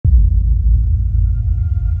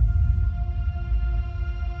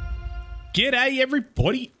G'day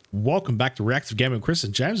everybody, welcome back to Reactive Gaming with Chris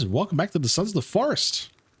and James, and welcome back to the Sons of the Forest.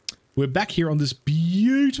 We're back here on this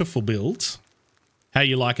beautiful build. How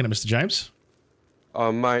you liking it, Mr. James?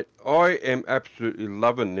 Oh mate, I am absolutely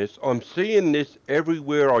loving this. I'm seeing this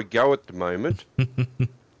everywhere I go at the moment.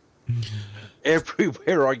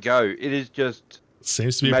 Everywhere I go, it is just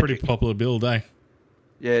seems to be magic. a pretty popular build, eh?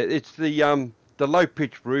 Yeah, it's the low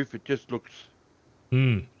pitch roof. It just looks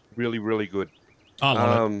really, really good. I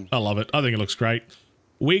love it. I love it. I think it looks great.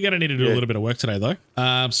 We're going to need to do a little bit of work today,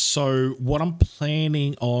 though. So what I'm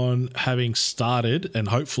planning on having started and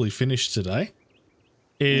hopefully finished today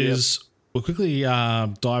is we'll quickly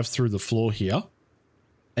dive through the floor here.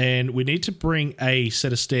 And we need to bring a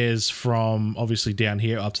set of stairs from obviously down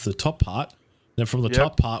here up to the top part. Then from the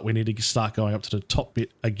top part, we need to start going up to the top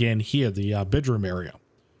bit again here, the bedroom area.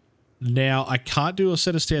 Now, I can't do a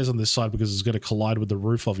set of stairs on this side because it's going to collide with the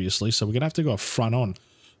roof, obviously. So we're going to have to go front on.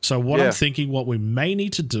 So what I'm thinking, what we may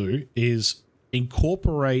need to do is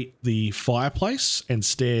incorporate the fireplace and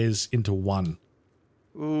stairs into one.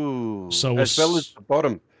 Ooh. So as well as the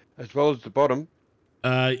bottom. As well as the bottom.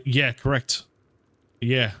 Yeah, correct.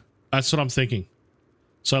 Yeah, that's what I'm thinking.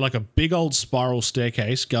 So like a big old spiral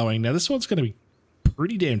staircase going. Now, this one's going to be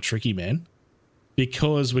pretty damn tricky, man.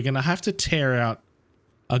 Because we're going to have to tear out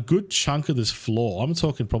a good chunk of this floor. I'm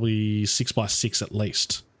talking probably 6 by 6 at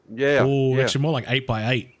least. Yeah. Or actually more like 8 by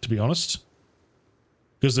 8, to be honest.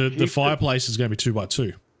 Because the fireplace is going to be 2 by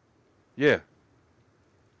 2. Yeah.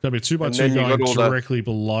 Going to be 2 by 2 going directly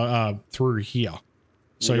below through here.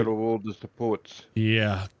 So you got all the supports.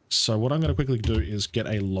 Yeah. So what I'm going to quickly do is get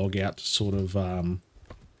a log out to sort of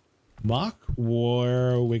mark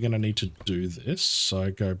where we're going to need to do this. So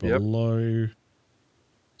go below.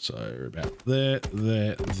 So about there.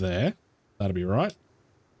 That'll be right.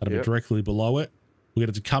 That'll be directly below it. We're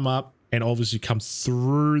going to come up and obviously come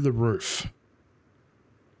through the roof.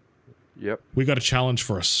 Yep. We got a challenge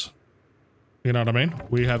for us. You know what I mean?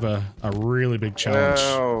 We have a really big challenge.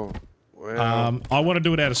 Wow. I want to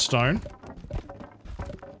do it out of stone.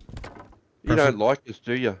 You don't like this,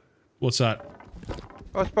 do you? What's that?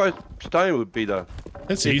 I suppose stone would be the...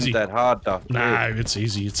 It's easy. Isn't that hard, though? No, it's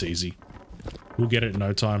easy. It's easy. We'll get it in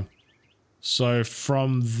no time. So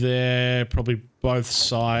from there, probably both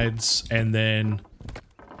sides, and then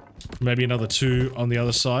maybe another 2 on the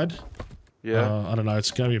other side. Yeah. I don't know. It's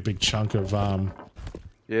going to be a big chunk of...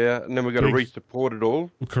 yeah, and then we've got to re-support it all.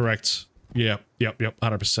 Correct. Yep,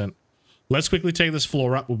 100%. Let's quickly take this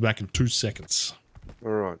floor up. We'll be back in 2 seconds.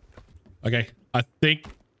 All right. Okay, I think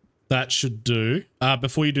that should do.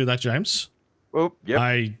 Before you do that, James. Oh, yep.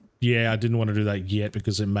 I didn't want to do that yet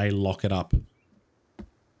because it may lock it up.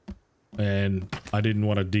 And I didn't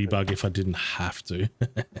want to debug if I didn't have to.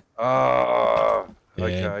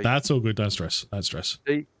 Okay. Yeah, that's all good. Don't stress. Don't stress.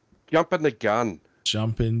 See, jump in the gun.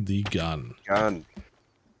 Jump in the gun.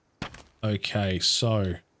 Okay,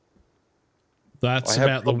 so that's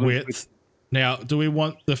about the width. Now, do we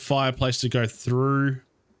want the fireplace to go through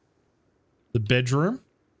the bedroom?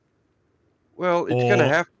 Well, it's going to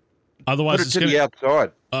have... Otherwise, put it to the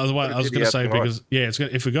outside. Otherwise, I was going to say, because, it's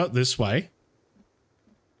gonna, if we got this way,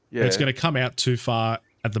 it's going to come out too far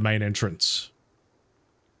at the main entrance.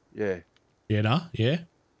 Yeah. Yeah, no? Yeah?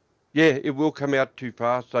 Yeah, it will come out too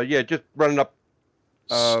far. So, yeah, just run it up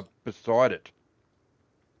beside it.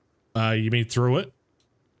 You mean through it?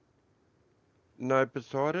 No,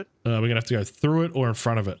 beside it. We're going to have to go through it or in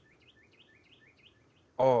front of it?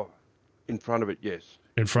 Oh, in front of it, yes.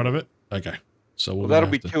 In front of it? Okay. So well, that'll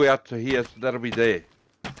be 2 out to here, so that'll be there.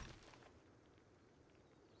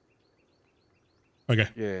 Okay.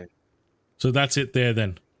 Yeah. So that's it there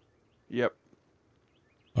then? Yep.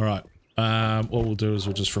 All right. What we'll do is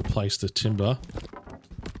we'll just replace the timber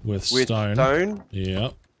with stone. Stone?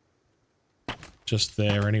 Yep. Just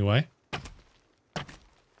there anyway.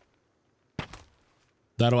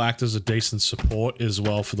 That'll act as a decent support as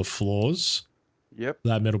well for the floors. Yep.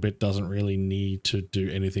 That middle bit doesn't really need to do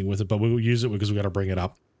anything with it, but we will use it because we've got to bring it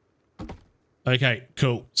up. Okay,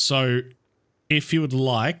 cool. So if you would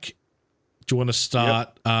like, do you want to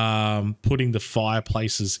start putting the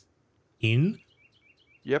fireplaces in?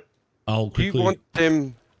 Yep. I'll quickly... Do you want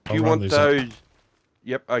them... Do you want those...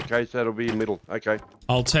 Yep, okay, so that'll be in the middle. Okay.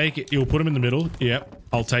 I'll take it. You'll put them in the middle. Yep.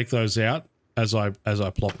 I'll take those out as I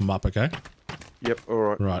plop them up, okay? Yep, all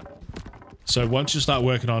right. Right. So once you start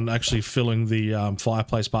working on actually filling the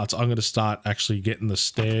fireplace parts, I'm going to start actually getting the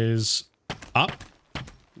stairs up.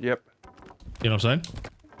 Yep. You know what I'm saying?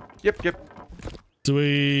 Yep. Do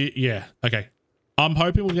we... Yeah, okay. I'm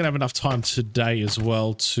hoping we're going to have enough time today as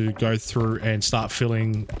well to go through and start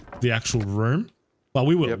filling the actual room. Well,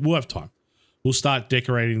 we will. We'll have time. we'll start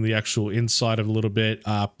decorating the actual inside of a little bit,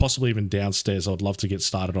 possibly even downstairs. I'd love to get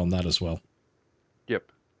started on that as well.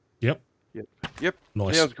 Yep. Yep. Yep. Yep.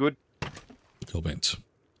 Nice. Sounds good. Cool beans.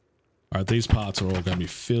 All right, these parts are all going to be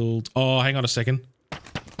filled. Oh, hang on a second.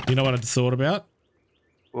 You know what I thought about?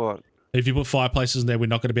 What? If you put fireplaces in there, we're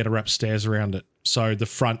not going to be able to wrap stairs around it. So the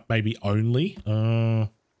front maybe only. No,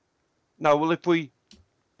 well, if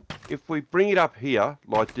we bring it up here,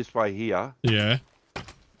 like this way here. Yeah.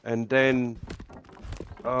 And then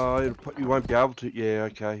you won't be able to. Yeah,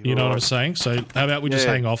 okay. You know what I'm saying? So how about we just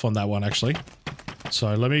hang off on that one, actually?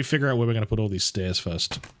 So let me figure out where we're going to put all these stairs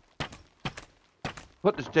first.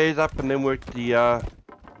 Put the stairs up and then work the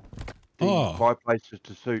fireplaces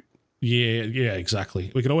to suit. Yeah,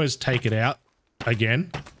 exactly. We could always take it out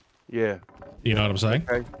again. Yeah. You know what I'm saying?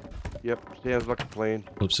 Okay. Yep, sounds like a plan.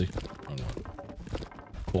 Oopsie.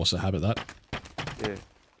 Force a habit, that. Yeah.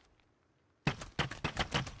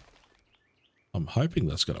 I'm hoping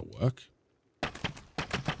that's going to work.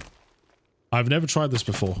 I've never tried this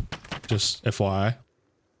before. Just FYI.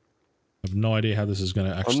 I have no idea how this is going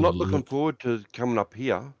to actually I'm not looking forward to coming up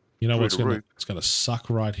here. You know what's going to suck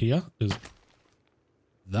right here? Is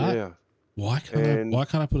that? Yeah. Why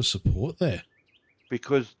can't I put a support there?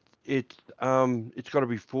 Because it's got to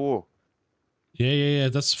be 4. Yeah.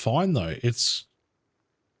 That's fine though. It's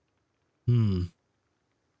Oh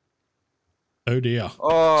dear.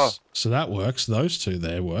 Oh. So that works. Those two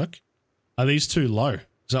there work. Are these too low? Is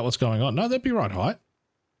that what's going on? No, they'd be right height.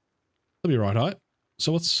 They'll be right height.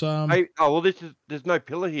 So what's Hey, there's no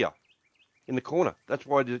pillar here in the corner. That's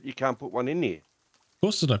why you can't put one in there. Of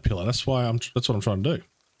course there's no pillar. That's why that's what I'm trying to do.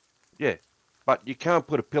 Yeah. But you can't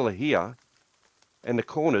put a pillar here, and the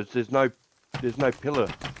corners there's no pillar.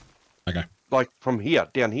 Okay. Like from here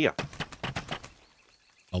down here.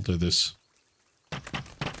 I'll do this.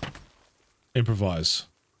 Improvise.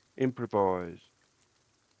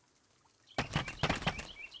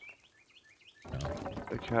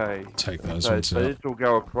 Okay. Take those ones so out. this will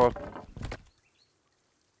go across.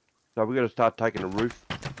 So we're going to start taking a roof.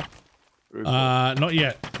 Not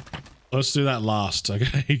yet. Let's do that last,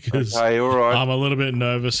 okay? Because all right. I'm a little bit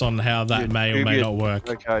nervous on how that may or may not work.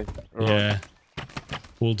 Okay. All yeah. right.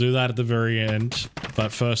 We'll do that at the very end.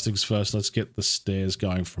 But first things first, let's get the stairs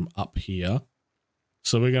going from up here.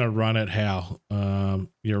 So we're going to run it how?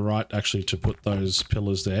 You're right, actually, to put those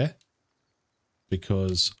pillars there.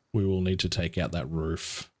 Because we will need to take out that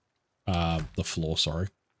roof. The floor, sorry.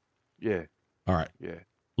 Yeah. All right. Yeah.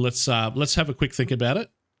 Let's have a quick think about it.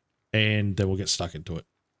 And then we'll get stuck into it.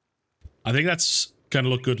 I think that's going to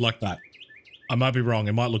look good like that. I might be wrong.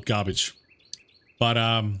 It might look garbage.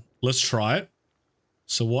 But let's try it.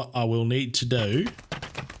 So what I will need to do,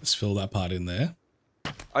 let's fill that part in there.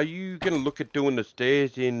 Are you going to look at doing the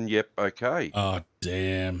stairs in? Yep, okay. Oh,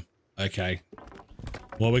 damn. Okay.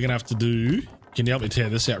 What we're going to have to do, can you help me tear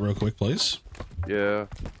this out real quick, please? Yeah.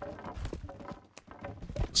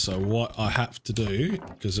 So what I have to do,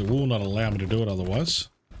 because it will not allow me to do it otherwise,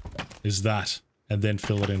 is that, and then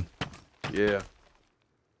fill it in. Yeah.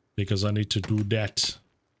 Because I need to do that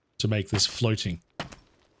to make this floating.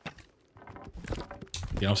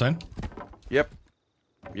 You know what I'm saying? Yep.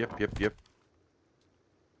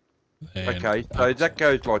 And okay, so that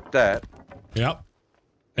goes like that. Yep.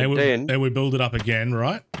 And then we build it up again,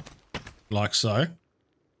 right? Like so.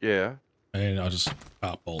 Yeah. And I just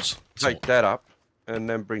balls. Take that up and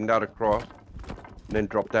then bring that across and then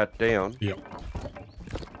drop that down. Yep.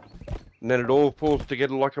 And then it all falls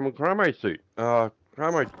together like a macrame suit.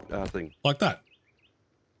 Macrame thing. Like that.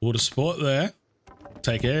 Water sport there.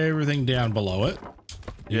 Take everything down below it.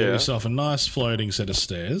 You get yourself a nice floating set of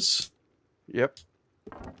stairs. Yep.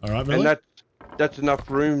 All right, Billy? And that's enough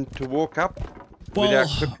room to walk up without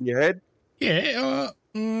clipping your head? Yeah.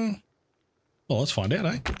 Well, let's find out,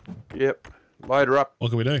 eh? Yep. Load her up. What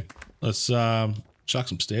can we do? Let's chuck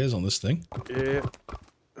some stairs on this thing. Yeah.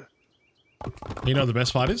 You know what the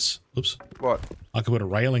best part is? Oops. What? I could put a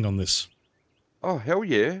railing on this. Oh, hell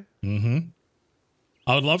yeah. Mm-hmm.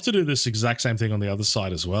 I would love to do this exact same thing on the other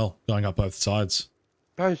side as well, going up both sides.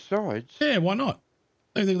 Both sides? Yeah, why not?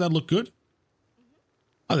 Don't you think that'd look good?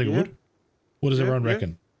 I think it would. What does everyone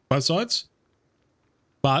reckon? Both sides?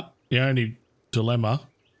 But the only dilemma...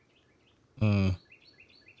 I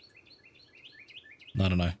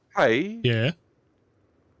don't know. Hey. Yeah?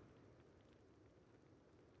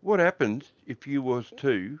 What happens if you was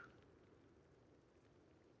to...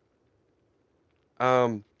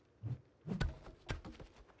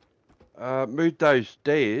 move those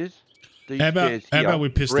stairs. How about we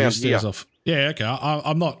piss these stairs off? Yeah, okay.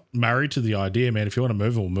 I'm not married to the idea, man. If you want to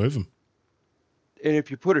move them, we'll move them. And if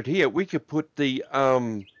you put it here, we could put the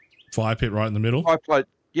Fire pit right in the middle. Fireplace.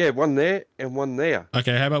 Yeah, one there and one there.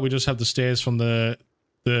 Okay, how about we just have the stairs from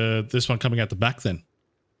this one coming out the back then?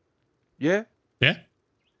 Yeah. Yeah?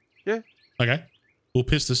 Yeah. Okay. We'll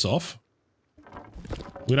piss this off.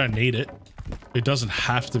 We don't need it. It doesn't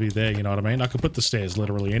have to be there, you know what I mean? I could put the stairs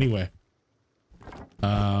literally anywhere. You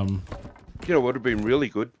know what would have been really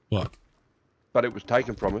good? What? But it was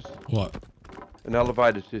taken from us. What? An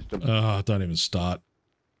elevator system. Oh, don't even start.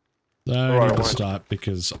 Don't even start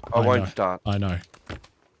because I won't start. I know.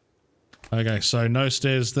 Okay, so no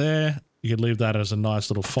stairs there. You could leave that as a nice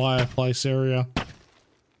little fireplace area.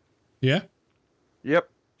 Yeah? Yep.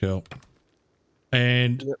 Cool.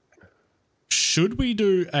 And should we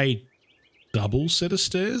do a double set of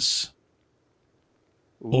stairs?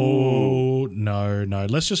 Ooh. Oh, no.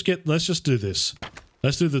 Let's just do this.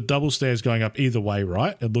 Let's do the double stairs going up either way,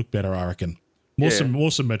 right? It'd look better, I reckon.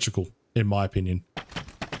 More symmetrical, in my opinion.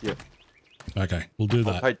 Yep. Okay, we'll do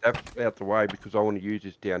that. I'll take that out the way because I want to use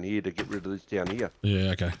this down here to get rid of this down here.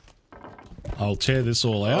 Yeah, okay. I'll tear this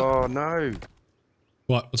all out. Oh, no.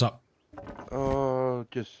 What? What's up? Oh,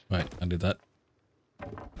 just... Wait, I did that.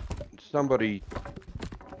 Somebody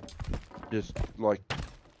just, like...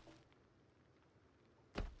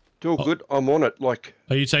 It's all good. I'm on it, like...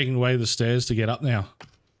 Are you taking away the stairs to get up now?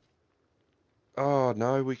 Oh,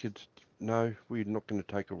 no, we could... No, we're not going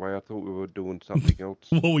to take away. I thought we were doing something else.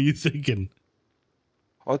 What were you thinking?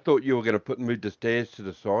 I thought you were going to move the stairs to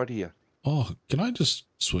the side here. Oh, can I just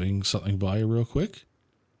swing something by you real quick?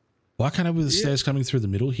 Why can't I have the stairs coming through the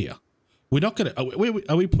middle here? We're not going to...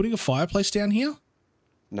 Are we putting a fireplace down here?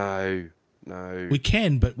 No. We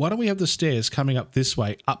can, but why don't we have the stairs coming up this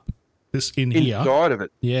way, up this here? Inside of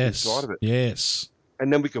it. Yes. Inside of it. Yes.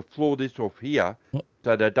 And then we can floor this off here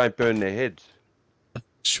so they don't burn their heads.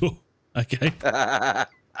 Sure. Okay.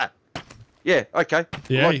 Yeah, okay.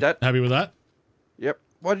 Yeah, like that. Happy with that? Yep.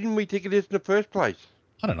 Why didn't we think of this in the first place?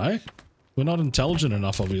 I don't know. We're not intelligent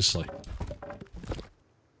enough, obviously.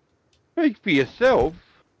 Speak for yourself.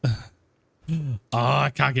 Oh,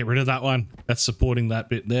 I can't get rid of that one. That's supporting that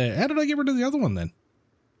bit there. How did I get rid of the other one then?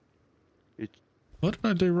 What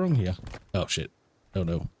did I do wrong here? Oh, shit. Oh,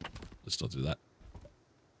 no. Let's not do that.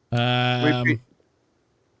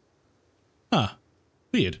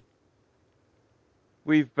 Weird.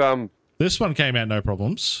 We've, This one came out no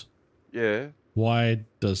problems. yeah. Why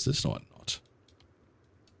does this one not?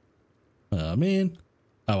 Oh, man.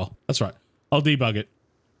 Oh, well. That's right. I'll debug it.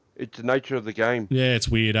 It's the nature of the game. Yeah, it's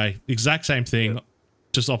weird, eh? Exact same thing. Yep.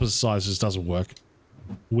 Just opposite sides just doesn't work.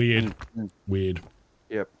 Weird. Weird.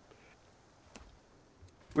 Yep.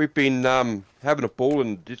 We've been having a ball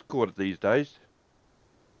in Discord these days.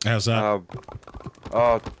 How's that?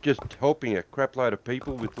 Just helping a crap load of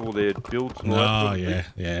people with all their builds and all that sort of thing.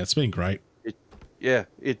 Yeah, it's been great.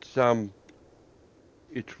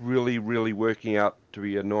 It's really, really working out to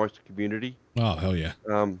be a nice community. Oh, hell yeah.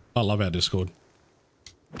 I love our Discord.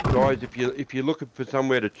 Guys, if you're looking for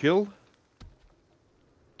somewhere to chill,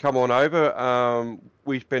 come on over.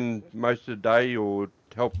 We spend most of the day or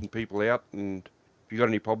helping people out, and if you got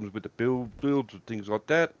any problems with the builds or things like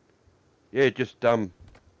that, yeah, just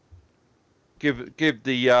give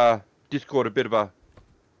the Discord a bit of an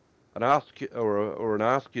ask or an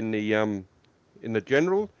ask in the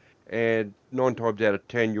general, and 9 times out of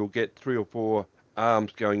 10 you'll get 3 or 4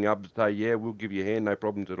 arms going up and say, yeah, we'll give you a hand, no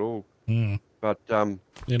problems at all. But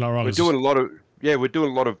you're not wrong. we're doing a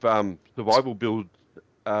lot of survival build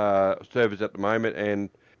servers at the moment, and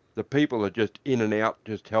the people are just in and out,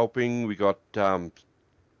 just helping. We got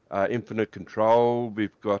infinite control.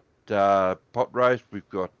 We've got pot roast. We've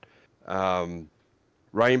got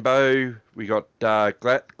rainbow. We got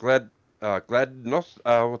Gladnos.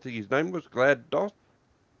 I think his name was Gladnos.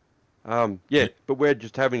 Yeah, but we're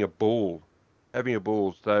just having a ball.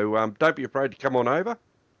 So don't be afraid to come on over.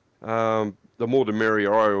 The more the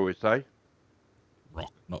merrier, I always say.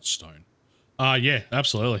 Rock, not stone. Yeah,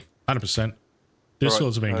 absolutely. 100%.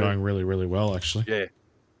 Discord's been going really, really well, actually. Yeah.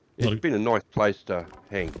 It's been a nice place to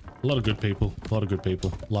hang. A lot of good people.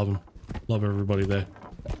 Love them. Love everybody there.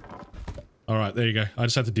 All right, there you go. I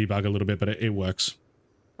just had to debug a little bit, but it works.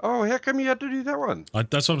 Oh, how come you had to do that one?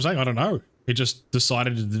 That's what I'm saying. I don't know. It just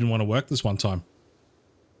decided it didn't want to work this one time.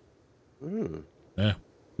 Yeah.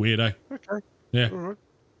 Weird, eh? Okay. Yeah. All right.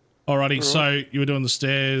 Alrighty, so you were doing the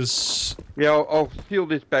stairs. Yeah, I'll seal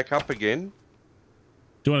this back up again.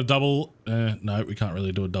 Do you want a double? No, we can't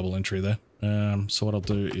really do a double entry there. So what I'll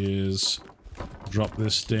do is drop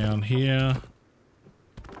this down here.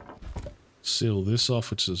 Seal this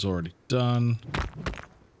off, which is already done.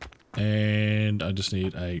 And I just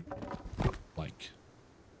need a blank.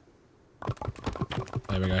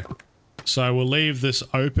 There we go. So we'll leave this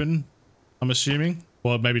open, I'm assuming.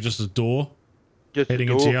 Well, maybe just a door Just heading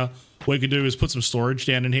a door. into here. What we could do is put some storage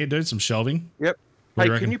down in here, dude. Some shelving. Yep. What do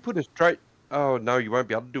you Hey, reckon? can you put a straight... Oh, no, you won't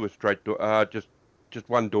be able to do a straight door. Just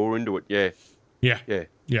one door into it, yeah. Yeah. Yeah.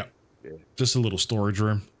 Yeah. Yeah. Just a little storage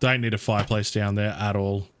room. Don't need a fireplace down there at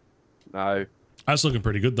all. No. That's looking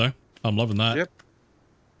pretty good, though. I'm loving that. Yep.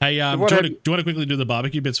 Hey, So do you want to quickly do the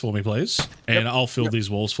barbecue bits for me, please? And I'll fill these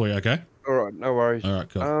walls for you, okay? All right, no worries. All right,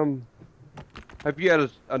 cool. Have you had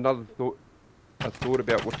another thought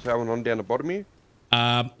about what's going on down the bottom here?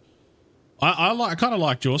 I kind of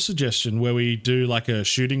liked your suggestion where we do like a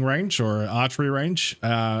shooting range or an archery range,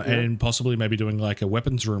 and possibly maybe doing like a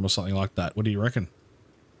weapons room or something like that. What do you reckon?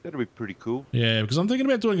 That'd be pretty cool. Yeah, because I'm thinking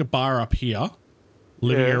about doing a bar up here,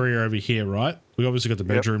 living area over here, right? We obviously got the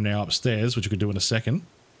bedroom now upstairs, which we could do in a second.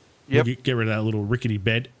 Yep. We'll get rid of that little rickety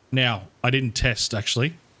bed. Now, I didn't test,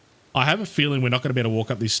 actually. I have a feeling we're not going to be able to walk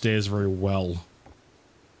up these stairs very well.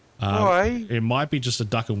 Why? It might be just a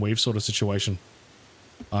duck and weave sort of situation.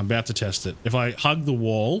 I'm about to test it. If I hug the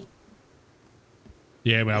wall...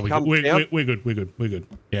 Yeah, well, we're good.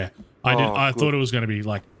 Yeah. I thought it was going to be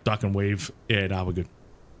like duck and weave. Yeah, no, we're good.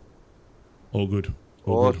 All good.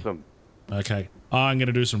 All awesome. good. Okay. I'm going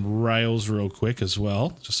to do some rails real quick as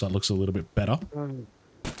well, just so it looks a little bit better.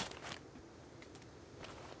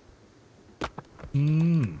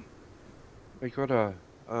 We got a,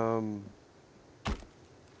 oh,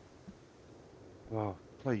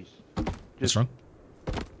 please. What's wrong?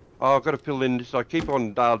 Oh, I've got to fill in this. I keep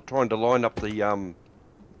on trying to line up the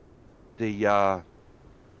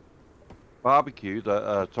barbecue,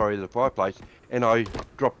 the fireplace, and I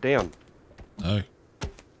drop down. Oh.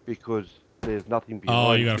 Because there's nothing behind.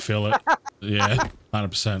 Oh, you got to fill it. Yeah,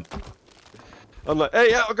 100%. I'm like, hey,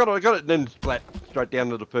 yeah, I got it, and then splat straight down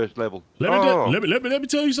to the first level. Let me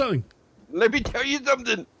tell you something. Let me tell you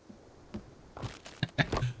something.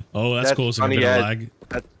 Oh, that's causing a bit of lag.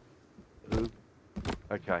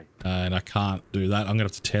 Okay. And I can't do that. I'm going to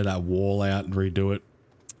have to tear that wall out and redo it.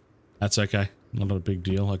 That's okay. Not a big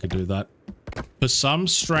deal. I could do that. For some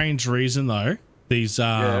strange reason, though, these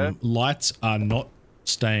lights are not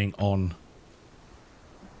staying on.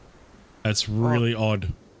 That's really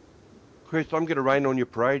odd. Chris, I'm going to rain on your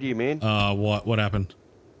parade here, man. What happened?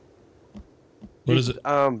 What is it?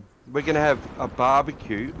 We're going to have a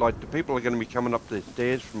barbecue. Like, the people are going to be coming up the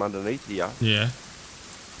stairs from underneath here. Yeah.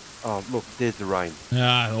 Oh, look, there's the rain.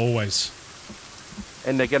 Ah, always.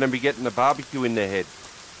 And they're going to be getting a barbecue in their head.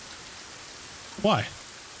 Why?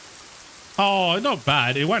 Oh, not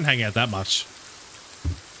bad. It won't hang out that much.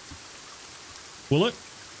 Will it?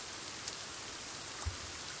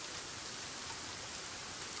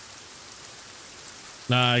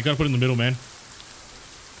 Nah, you got to put it in the middle, man.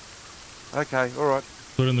 Okay, all right.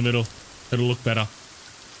 Put it in the middle. It'll look better.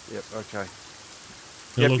 Yep, okay.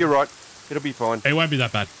 Yep, you're right. It'll be fine. It won't be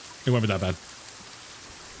that bad. It won't be that bad.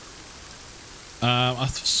 I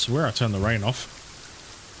swear I turned the rain off.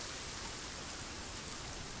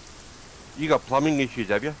 You got plumbing issues,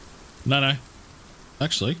 have you? No.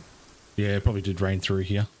 Actually, yeah, it probably did rain through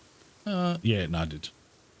here. Yeah, no, I did.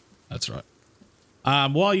 That's right.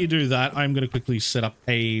 While you do that, I'm going to quickly set up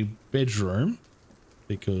a bedroom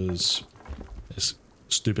because this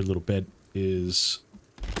stupid little bed is...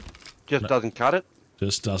 doesn't cut it?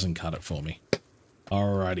 Just doesn't cut it for me.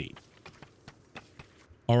 Alrighty.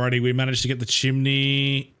 We managed to get the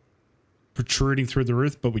chimney protruding through the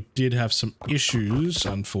roof, but we did have some issues,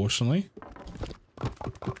 unfortunately.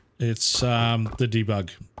 It's the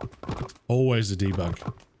debug. Always the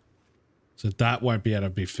debug. So that won't be able to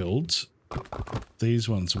be filled. These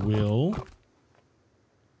ones will.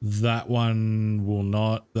 That one will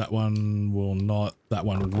not. That one will not. That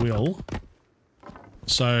one will.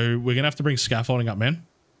 So we're going to have to bring scaffolding up, man.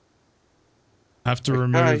 Have to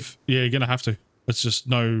remove... Yeah, you're going to have to. It's just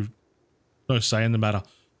no say in the matter.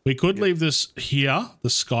 We could leave this here, the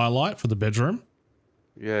skylight for the bedroom.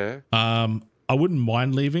 Yeah. I wouldn't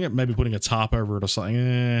mind leaving it, maybe putting a tarp over it or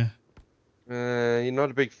something. You're not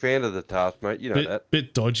a big fan of the tarp, mate. You know that.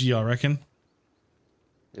 Bit dodgy, I reckon.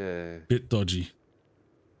 Yeah. Bit dodgy.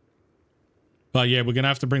 But yeah, we're going to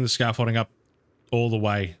have to bring the scaffolding up all the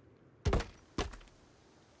way.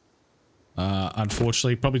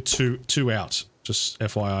 Unfortunately, probably two out. Just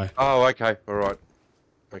FYI. Oh, okay. All right.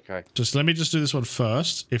 Okay. Let me just do this one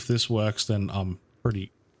first. If this works, then I'm pretty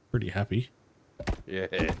happy. Yeah.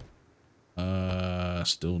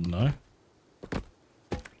 Still no.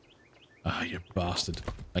 Ah, you bastard.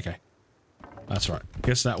 Okay. That's right.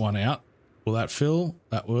 Guess that one out. Will that fill?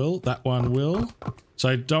 That will. That one will.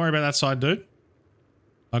 So don't worry about that side, dude.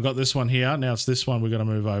 I got this one here. Now it's this one we're going to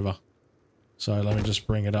move over. So let me just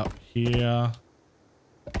bring it up here.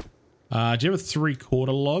 Do you have a 3/4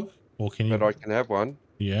 log? Or can you... But I can have one.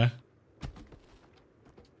 Yeah.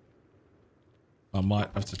 I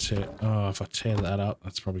might have to tear... Oh, if I tear that up,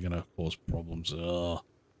 that's probably going to cause problems. Ugh.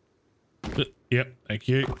 Yep, thank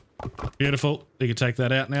you. Beautiful. You can take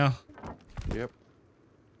that out now. Yep.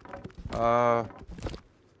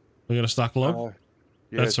 We got a stuck log?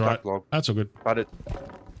 Yeah, that's all right. log. That's all good. But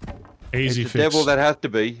Easy it's fix. the devil that has to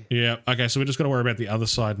be. Yeah, okay, so we just got to worry about the other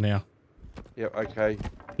side now. Yep, okay.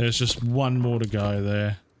 There's just one more to go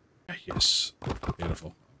there. Yes.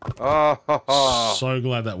 Beautiful. Oh, So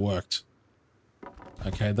glad that worked.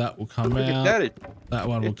 Okay, that will come look out. at That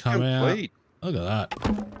one will come complete. out. Look at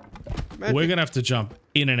that. Magic. We're going to have to jump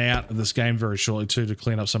in and out of this game very shortly too to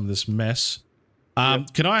clean up some of this mess.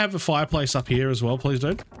 Yep. Can I have a fireplace up here as well, please,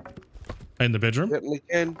 dude? In the bedroom? Certainly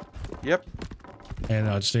can. Yep. And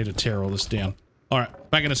I just need to tear all this down. All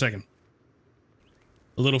right, back in a second.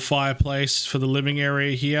 A little fireplace for the living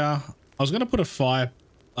area here. I was going to put a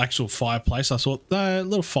actual fireplace. I thought the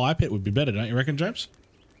little fire pit would be better, don't you reckon, James?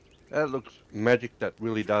 That looks magic. That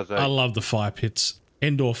really does. I love the fire pits.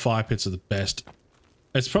 Indoor fire pits are the best.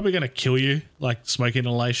 It's probably going to kill you, like smoke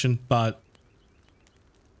inhalation, but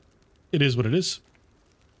it is what it is.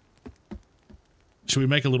 Should we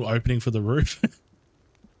make a little opening for the roof?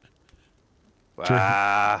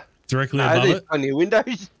 Directly above it? On your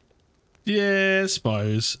windows? Yeah, I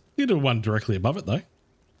suppose. You do one directly above it, though.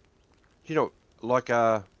 You know, like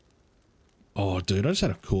Oh, dude, I just had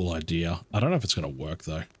a cool idea. I don't know if it's going to work,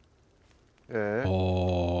 though. Yeah.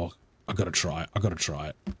 Oh, I got to try it. I got to try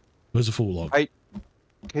it. Where's the full log? Hey,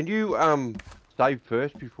 can you save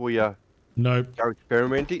first before you Nope. go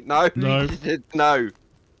experimenting? No. No. You said no.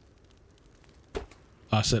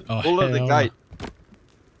 I said, oh, Pull at the hell gate. no.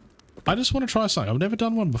 I just want to try something. I've never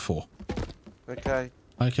done one before. Okay.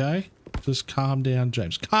 Okay? Just calm down,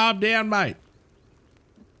 James. Calm down, mate.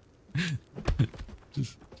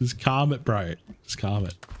 just calm it, bro. Just calm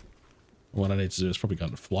it. What I need to do is probably go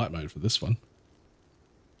into flight mode for this one.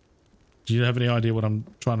 Do you have any idea what I'm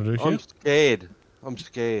trying to do here? I'm scared. I'm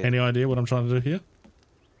scared. Any idea what I'm trying to do here?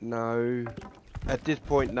 No. At this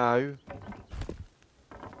point, no.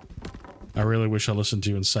 I really wish I listened to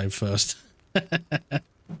you and saved first.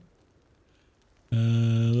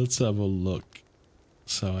 Let's have a look.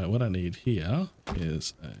 So what I need here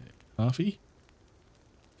is a coffee.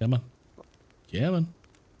 Come on. Come on.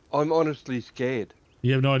 I'm honestly scared.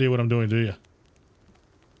 You have no idea what I'm doing, do you?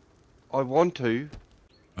 I want to.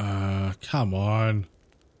 Come on.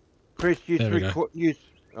 Chris, use There we go.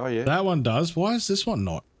 Oh, yeah. That one does. Why is this one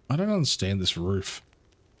not? I don't understand this roof.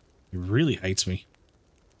 It really hates me.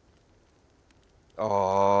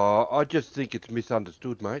 Oh, I just think it's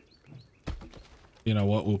misunderstood, mate. You know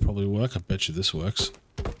what will probably work? I bet you this works.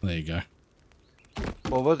 There you go.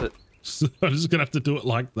 What was it? I'm just going to have to do it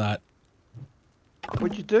like that.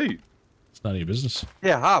 What'd you do? It's none of your business.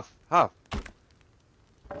 Yeah, half.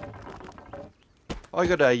 I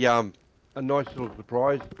got a nice little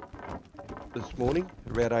surprise this morning,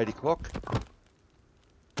 around 8 o'clock.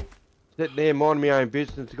 Sitting there, minding my own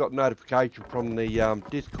business, got notification from the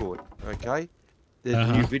Discord, okay? There's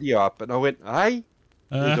a new video up, and I went, hey,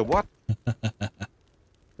 there's a what?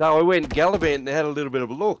 So I went gallivanting and had a little bit of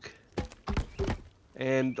a look.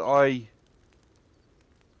 And I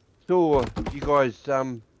saw you guys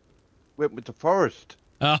went with the forest.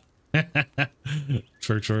 Oh.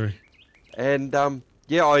 True. And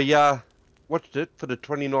yeah, I watched it for the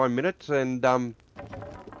 29 minutes and I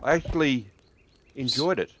actually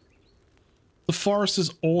enjoyed it. The forest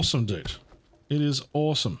is awesome, dude. It is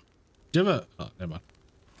awesome. Do you ever... Oh, never mind.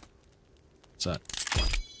 What's that?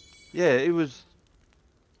 Yeah, it was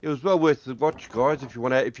well worth the watch, guys. If you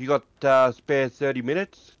want to, if you got spare 30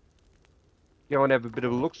 minutes, go and have a bit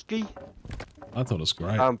of a look-ski. I thought it was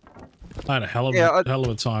great. I had a hell of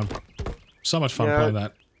a time. So much fun playing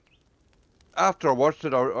that. After I watched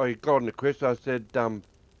it, I got on to Chris. I said, I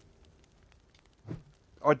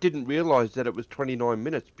didn't realise that it was 29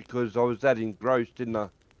 minutes because I was that engrossed in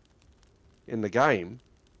the game.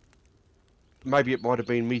 Maybe it might have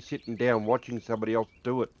been me sitting down watching somebody else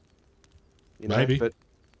do it. You know, maybe. But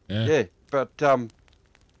yeah, but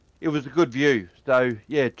it was a good view. So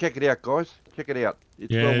yeah, check it out, guys. Check it out.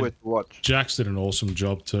 It's well worth the watch. Jax did an awesome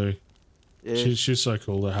job too. Yeah. She's so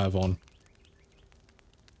cool to have on.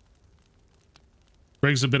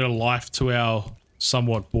 Brings a bit of life to our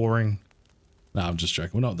somewhat boring. No, I'm just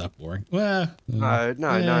joking. We're not that boring. Well,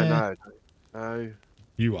 no.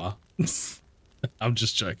 You are. I'm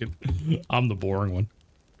just joking. I'm the boring one.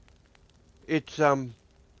 It's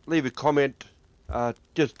leave a comment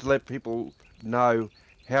just to let people know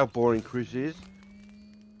how boring Chris is.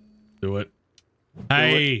 Do it.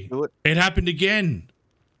 Hey, Do it. it happened again.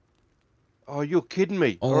 Oh, you're kidding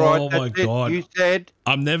me. Oh, all right, my God. You said.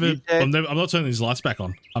 I'm not turning these lights back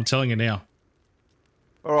on. I'm telling you now.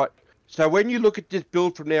 All right. So when you look at this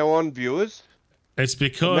build from now on, viewers, it's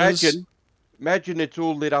because imagine it's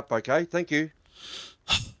all lit up. Okay, thank you.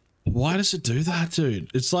 Why does it do that,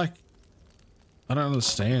 dude? It's like, I don't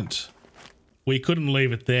understand. We couldn't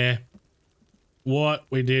leave it there. What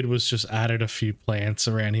we did was just added a few plants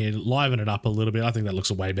around here, liven it up a little bit. I think that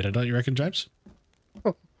looks way better, don't you reckon, James?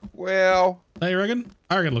 Well, Don't you reckon?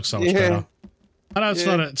 I reckon it looks so much better. I know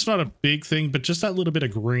it's not a big thing, but just that little bit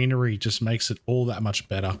of greenery just makes it all that much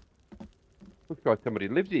better. Looks like somebody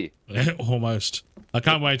lives here. Yeah, almost. I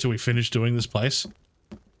can't wait till we finish doing this place.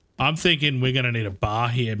 I'm thinking we're going to need a bar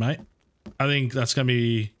here, mate. I think that's going to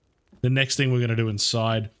be the next thing we're going to do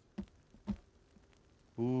inside.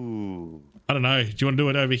 Ooh. I don't know. Do you want to do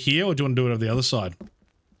it over here or do you want to do it over the other side?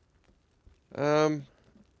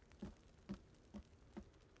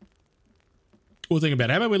 We'll think about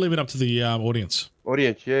it. How about we leave it up to the audience?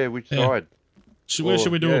 Audience, yeah. Which side? Where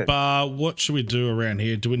should we do a bar? What should we do around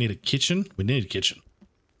here? Do we need a kitchen? We need a kitchen.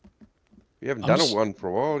 We haven't done one for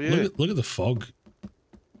a while, yeah. Look at the fog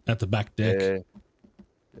at the back deck. Yeah.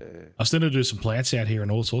 I was going to do some plants out here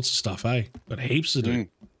and all sorts of stuff, eh? Got heaps to do.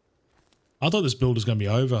 I thought this build was going to be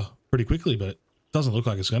over pretty quickly, but it doesn't look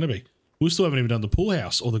like it's going to be. We still haven't even done the pool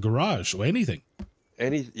house or the garage or anything.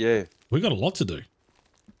 Yeah. We got a lot to do.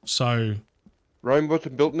 So Rome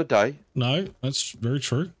wasn't built in a day. No, that's very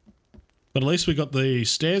true. But at least we got the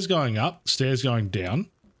stairs going up, stairs going down.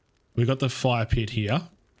 We got the fire pit here.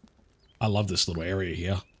 I love this little area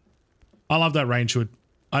here. I love that range hood.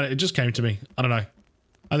 It just came to me. I don't know.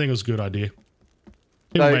 I think it was a good idea.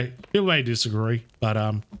 People may disagree, but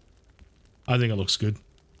I think it looks good.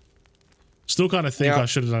 Still kind of think I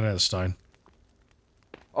should have done it out of stone.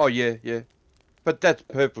 Oh, yeah. But that's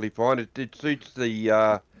perfectly fine. It suits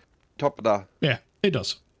the top of the... Yeah, it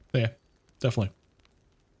does. Yeah, definitely.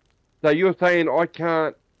 So you're saying I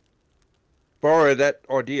can't borrow that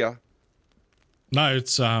idea? No,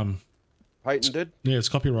 it's... patented? Yeah, it's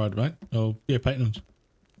copyrighted, mate. Oh, yeah, patented.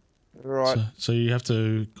 All right. So you have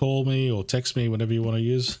to call me or text me whenever you want to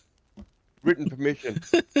use. Written permission.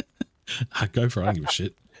 Go for it. I don't give a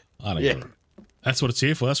shit. I don't give a... That's what it's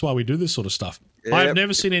here for. That's why we do this sort of stuff. Yep. I've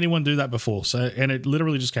never seen anyone do that before. And it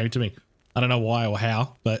literally just came to me. I don't know why or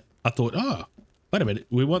how, but I thought, oh, wait a minute.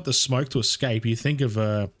 We want the smoke to escape. You think of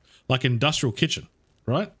like an industrial kitchen,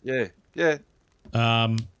 right? Yeah.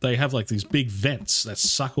 They have like these big vents that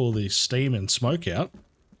suck all the steam and smoke out.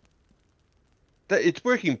 It's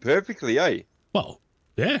working perfectly, eh? Well,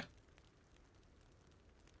 yeah.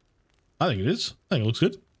 I think it is. I think it looks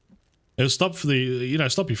good. It'll stop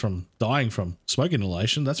stop you from dying from smoke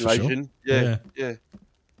inhalation. That's for sure. Yeah.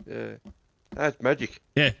 That's magic.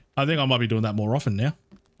 Yeah, I think I might be doing that more often now.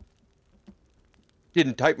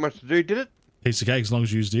 Didn't take much to do, did it? Piece of cake, as long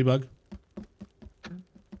as you use debug.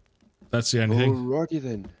 That's the only thing. Alrighty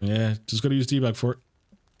then. Yeah, just got to use debug for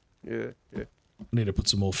it. Yeah. I need to put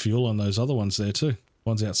some more fuel on those other ones there too.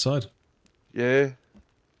 Ones outside. Yeah.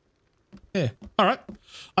 All right.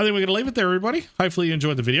 I think we're going to leave it there, everybody. Hopefully you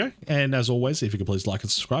enjoyed the video. And as always, if you could please like and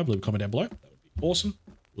subscribe, leave a comment down below. That would be awesome.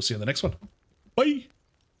 We'll see you in the next one. Bye.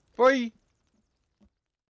 Bye.